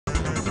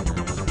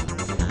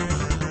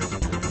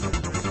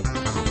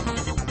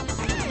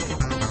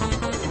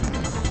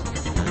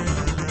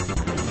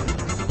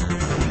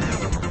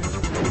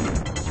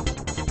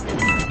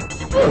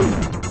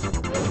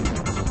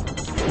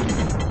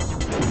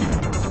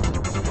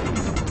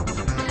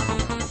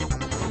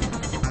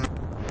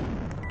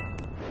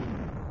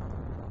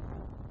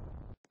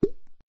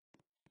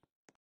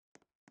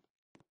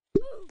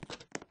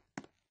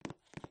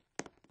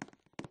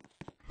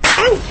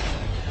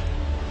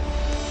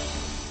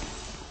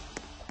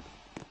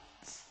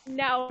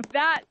Now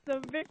that's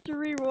a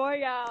victory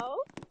royale.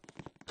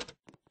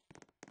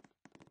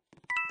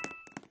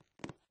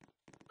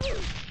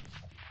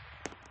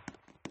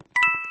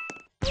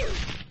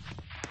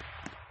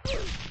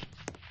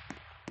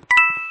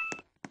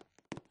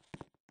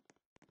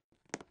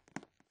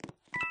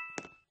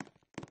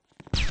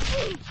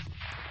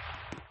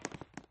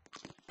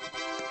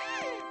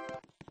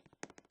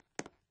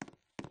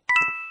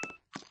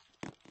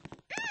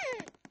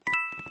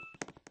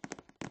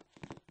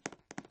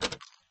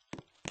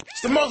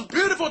 It's the most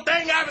beautiful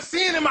thing I've ever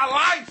seen in my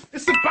life.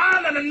 It's a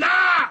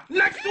banana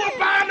next to a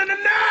banana.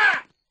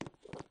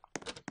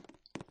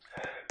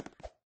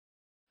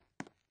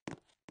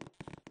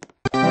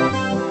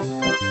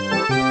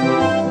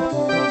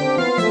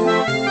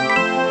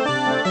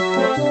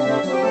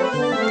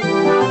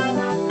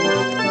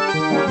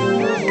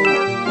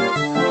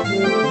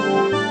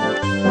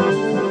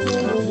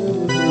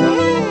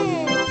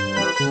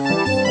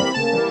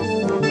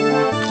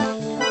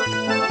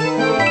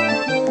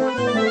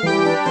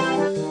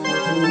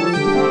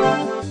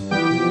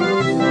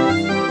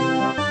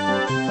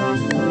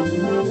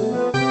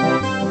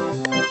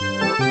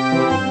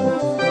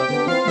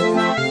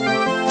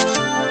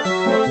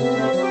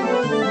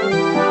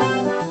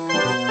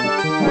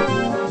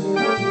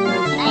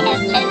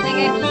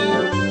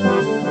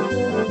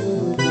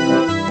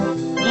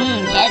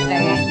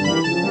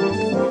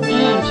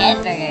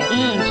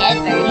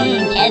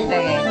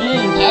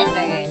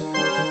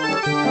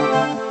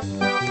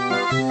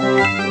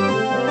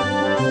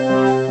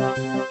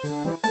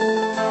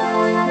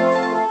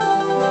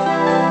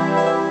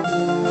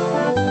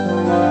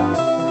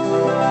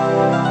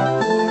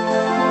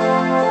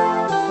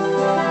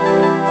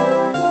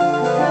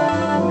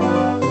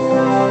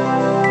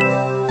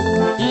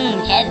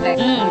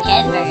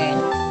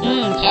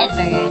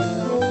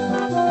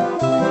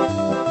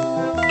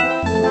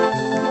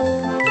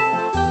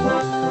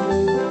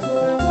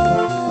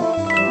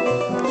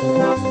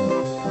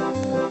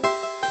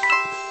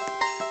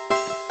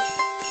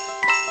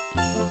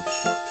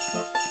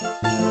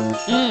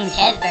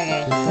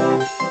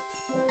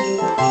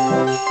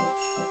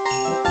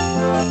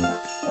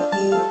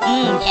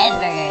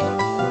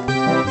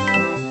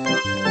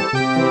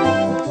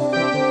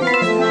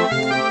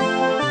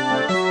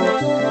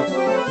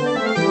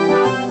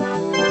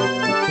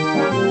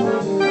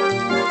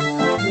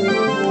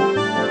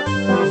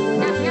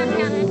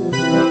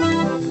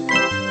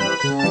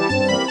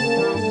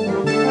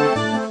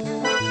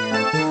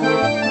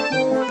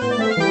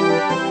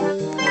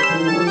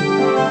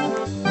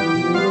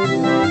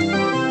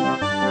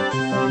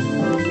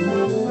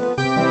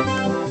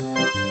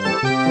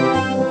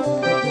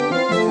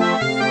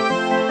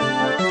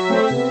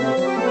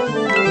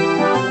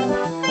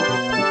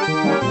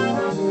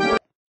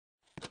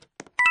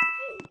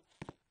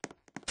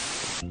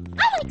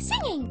 I like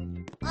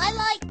singing. I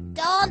like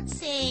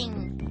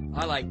dancing.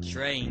 I like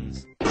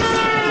trains.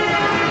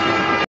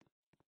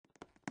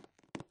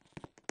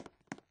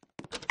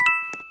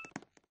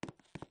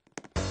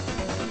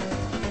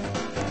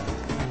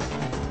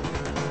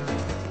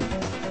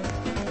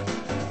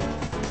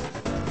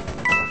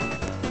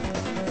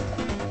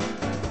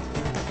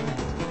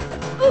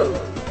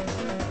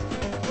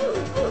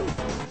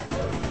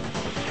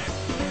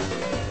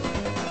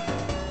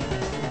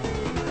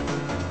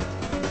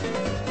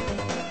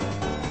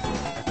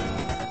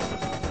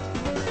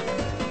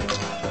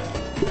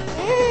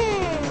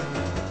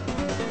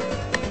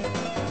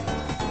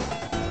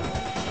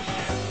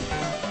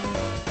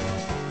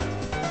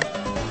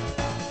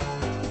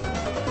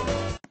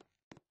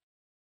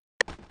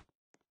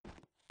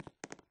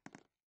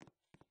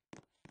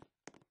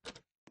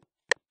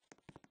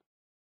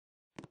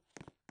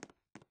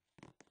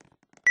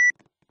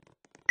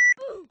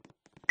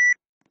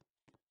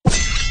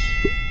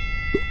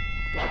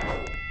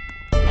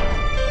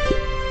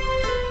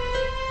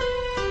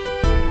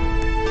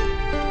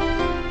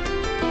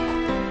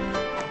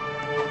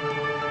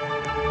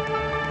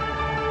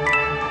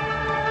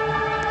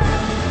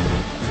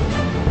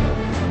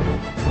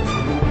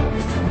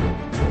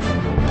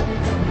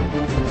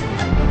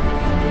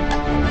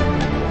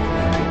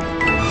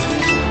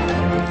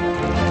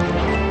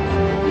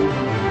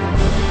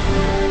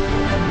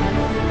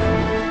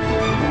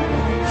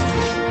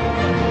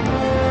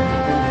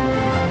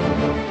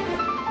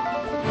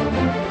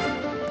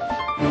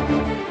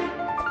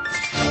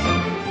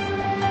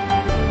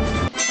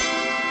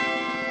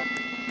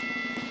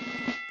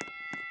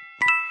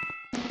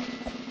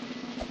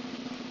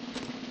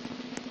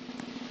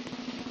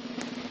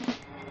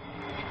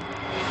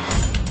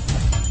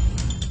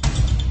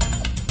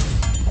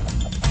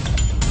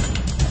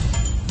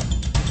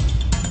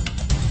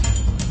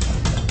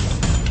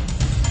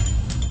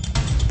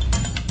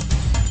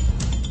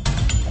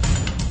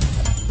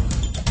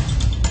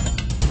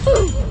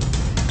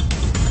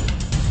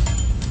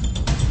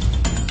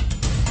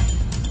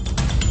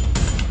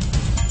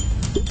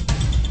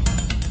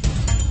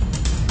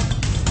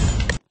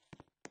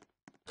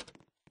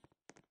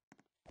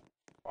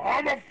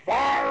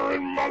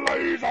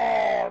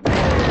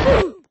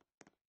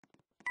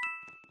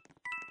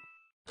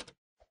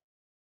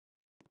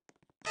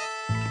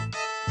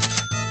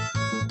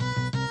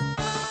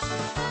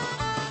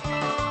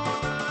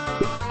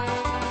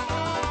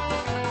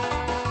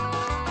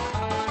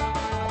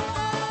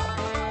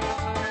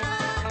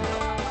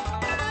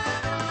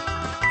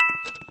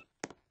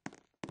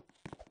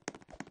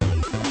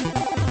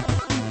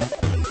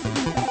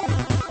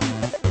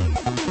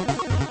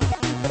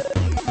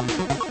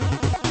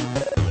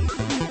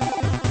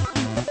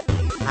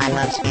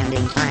 love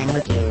spending time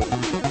with you.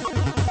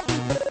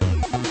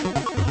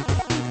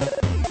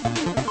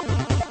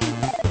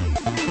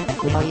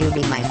 Will you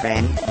be my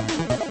friend?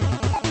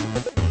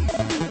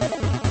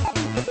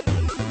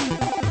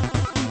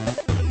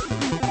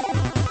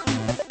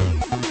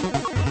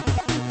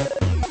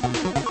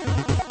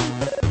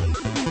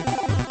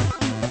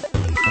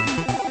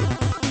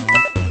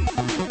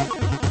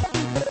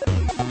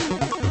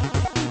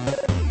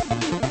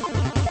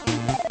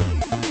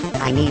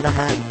 I need a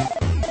hug.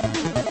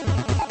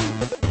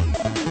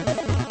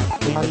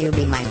 Will you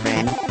be my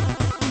friend?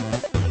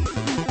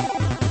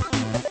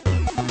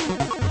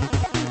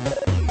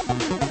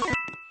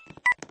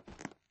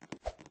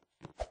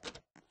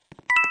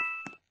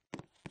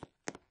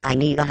 I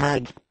need a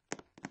hug.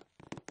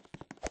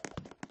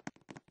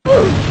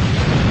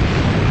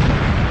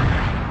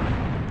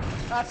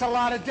 That's a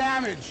lot of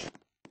damage.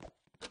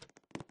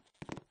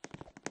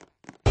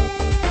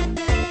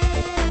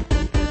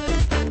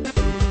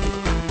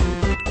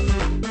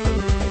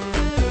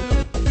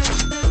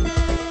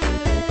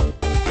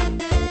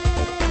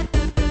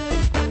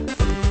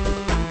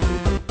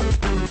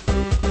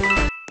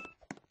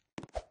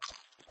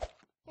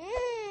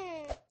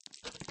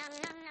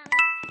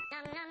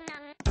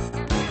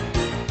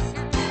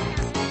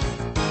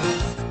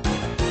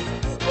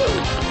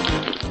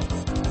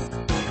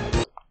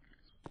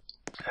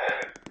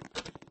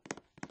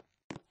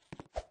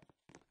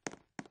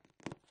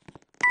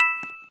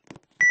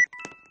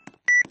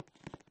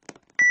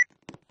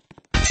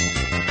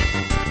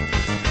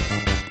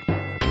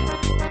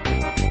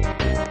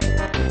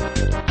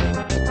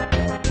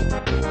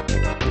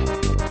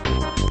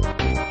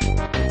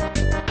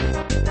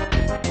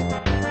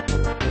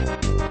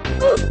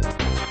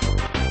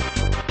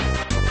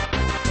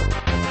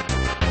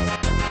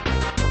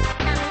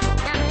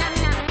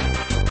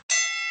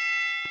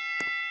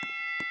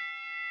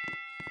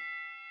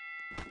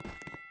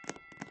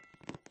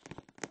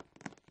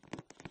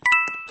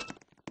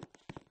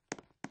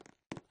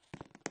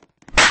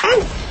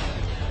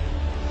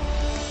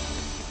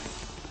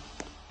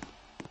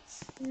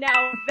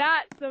 Now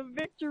that's a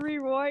victory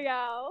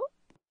royale.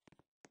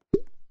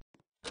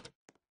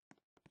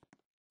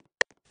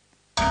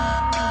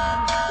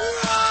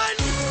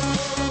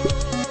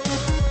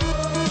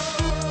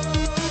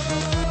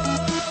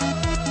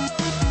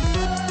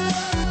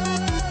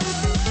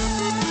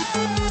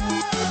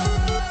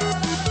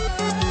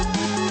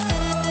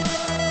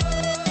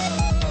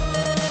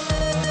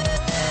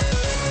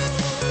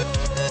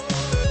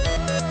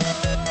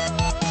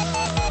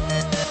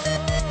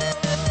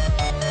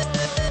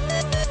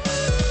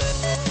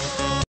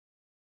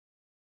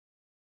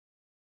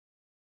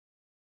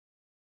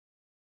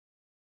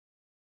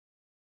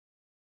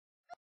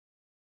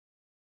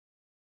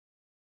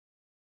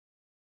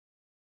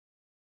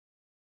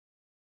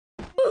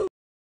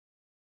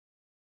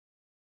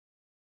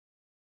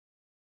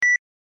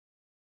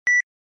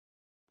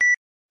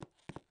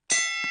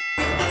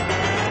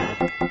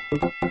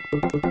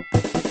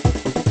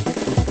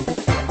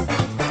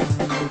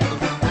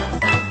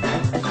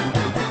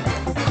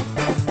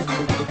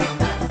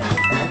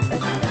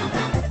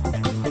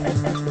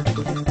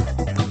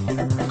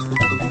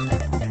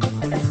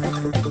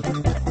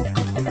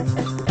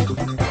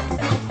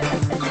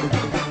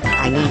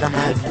 I need a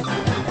hug.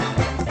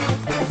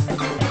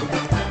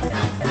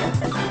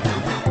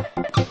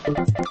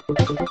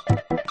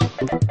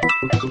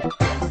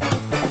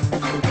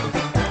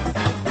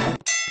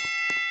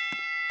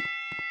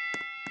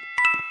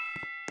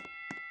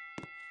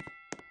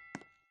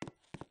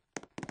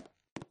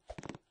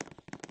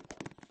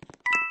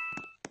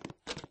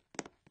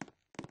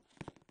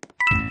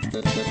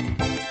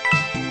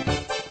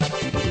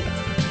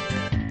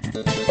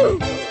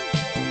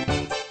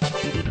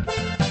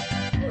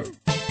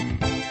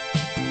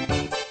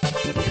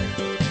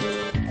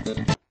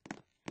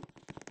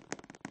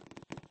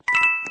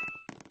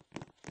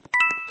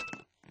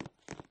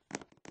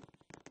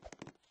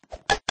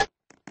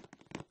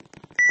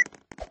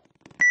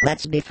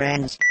 Let's be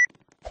friends.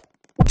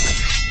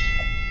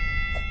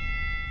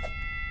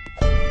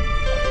 Can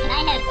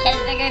I have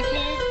cheeseburger,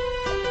 please?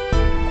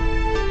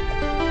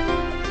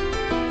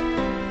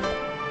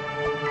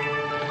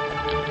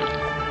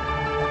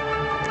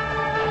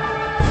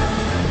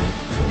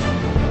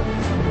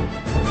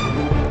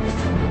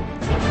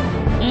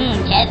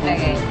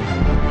 Cheeseburger.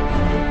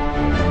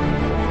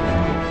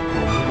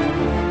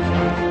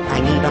 I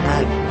need a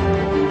hug.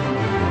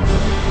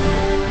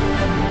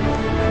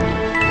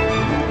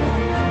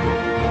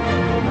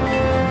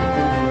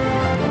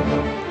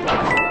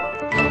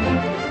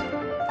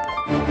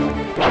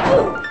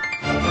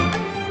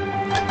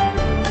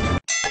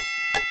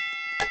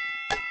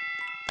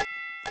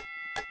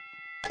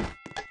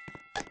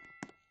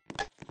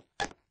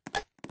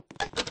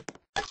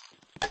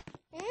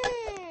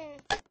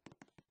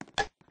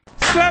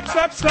 Slap,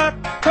 slap,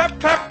 slap, clap,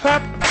 clap,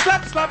 clap.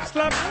 Slap, slap,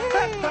 slap,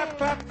 clap, clap,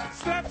 clap.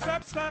 Slap,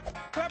 slap,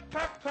 slap, clap,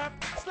 clap,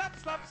 clap. Slap,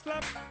 slap,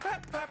 slap,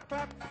 clap, clap,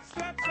 clap.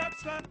 Slap, slap,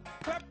 slap,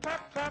 clap,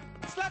 clap, clap.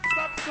 Slap,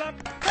 slap, slap,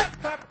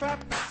 clap, clap, clap.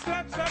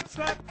 Slap, slap,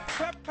 slap,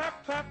 clap,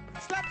 clap, clap.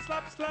 Slap,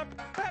 slap, slap,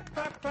 clap,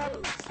 clap,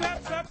 clap.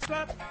 Slap, slap,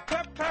 slap,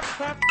 clap, clap,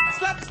 clap.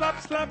 Slap,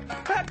 slap, slap,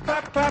 clap,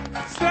 clap,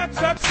 clap. Slap,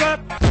 slap,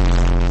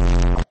 slap.